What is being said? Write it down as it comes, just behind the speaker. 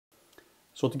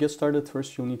So to get started,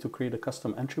 first you'll need to create a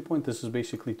custom entry point. This is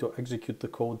basically to execute the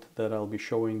code that I'll be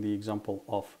showing the example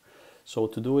of. So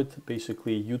to do it,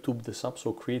 basically YouTube this up.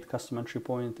 So create custom entry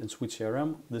point in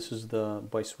SuiteCRM. This is the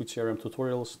by SuiteCRM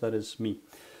tutorials. That is me.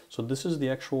 So this is the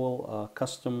actual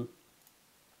custom.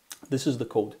 This is the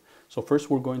code. So first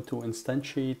we're going to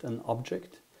instantiate an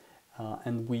object,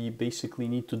 and we basically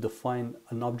need to define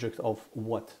an object of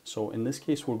what. So in this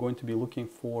case, we're going to be looking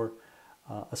for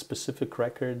a specific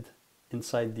record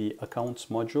inside the accounts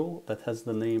module that has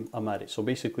the name Amari. So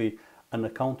basically an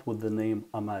account with the name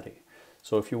Amari.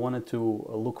 So if you wanted to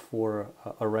look for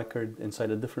a record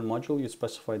inside a different module, you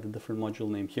specify the different module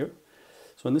name here.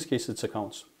 So in this case, it's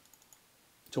accounts.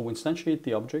 So we instantiate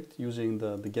the object using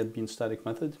the getBeanStatic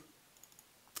method,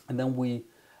 and then we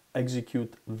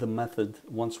execute the method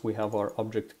once we have our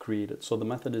object created. So the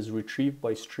method is retrieved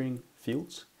by string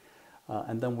fields,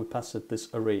 and then we pass it this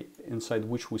array inside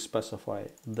which we specify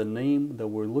the name that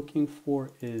we're looking for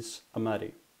is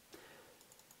Amari.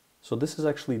 So this is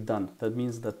actually done. That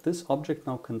means that this object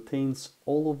now contains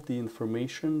all of the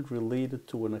information related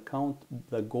to an account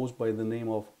that goes by the name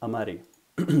of Amari.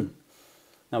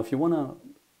 Now, if you want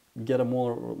to get a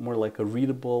more like a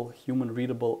readable, human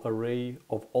readable array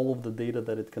of all of the data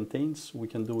that it contains, we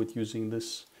can do it using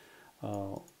this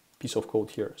piece of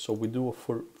code here. So we do a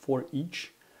for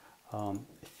each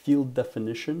field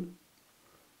definition,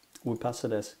 we pass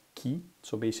it as key.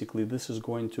 So basically this is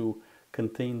going to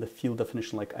contain the field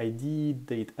definition like ID,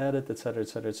 date edit, etc.,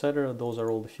 etc., etc. Those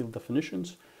are all the field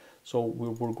definitions. So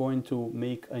we're going to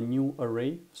make a new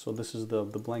array. So this is the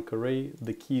blank array.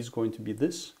 The key is going to be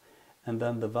this, and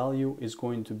then the value is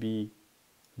going to be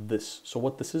this. So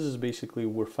what this is basically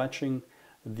we're fetching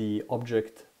the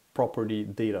object property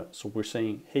data. So we're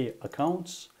saying, hey,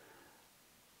 accounts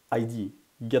ID,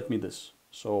 get me this.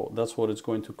 So that's what it's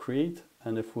going to create.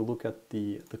 And if we look at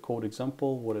the code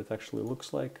example, what it actually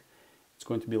looks like, it's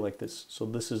going to be like this. So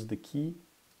this is the key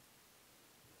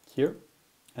here,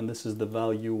 and this is the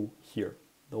value here.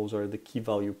 Those are the key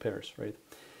value pairs, right?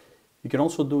 You can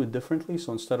also do it differently.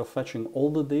 So instead of fetching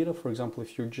all the data, for example,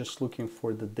 if you're just looking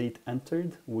for the date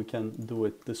entered, we can do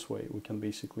it this way. We can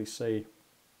basically say,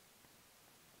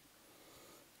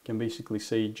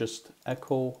 just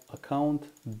echo account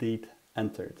date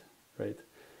entered, right?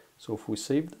 So if we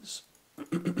save this,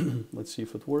 let's see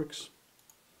if it works.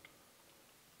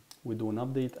 We do an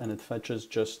update and it fetches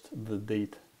just the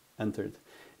date entered.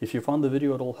 If you found the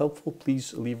video at all helpful,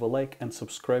 please leave a like and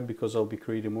subscribe because I'll be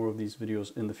creating more of these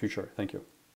videos in the future. Thank you.